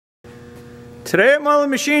Today at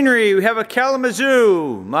Mullin Machinery we have a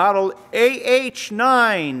Kalamazoo model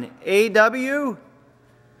AH9AW.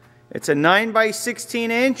 It's a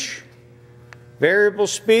 9x16" variable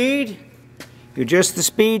speed. You adjust the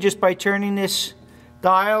speed just by turning this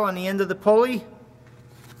dial on the end of the pulley.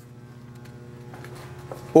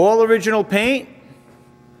 All original paint.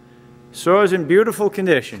 Saw is in beautiful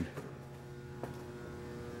condition.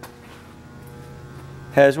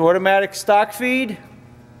 Has automatic stock feed.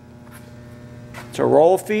 It's a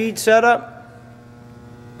roll feed setup.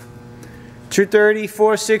 230,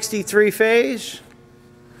 460, 3-phase.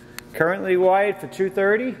 Currently wired for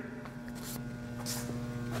 230.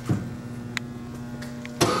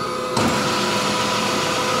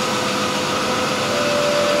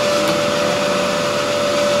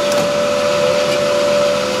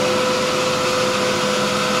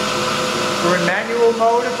 We're in manual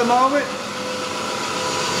mode at the moment.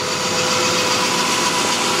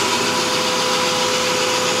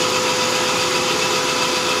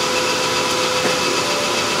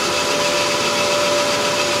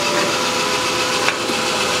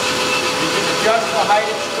 Adjust the height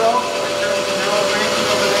and stroke by turning the middle range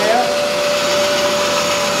over there.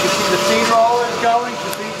 You see the feed roller is going to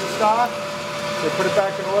feed the stock. So put it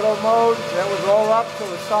back in auto mode. That will roll up till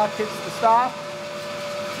the stock hits the stop.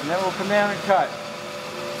 And then we'll come down and cut.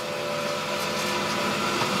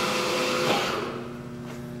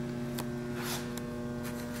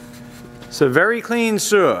 It's a very clean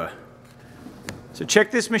saw. So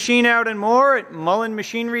check this machine out and more at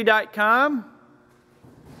mullinmachinery.com.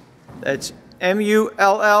 That's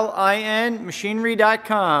MULLIN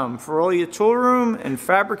machinery.com for all your tool room and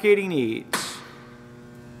fabricating needs.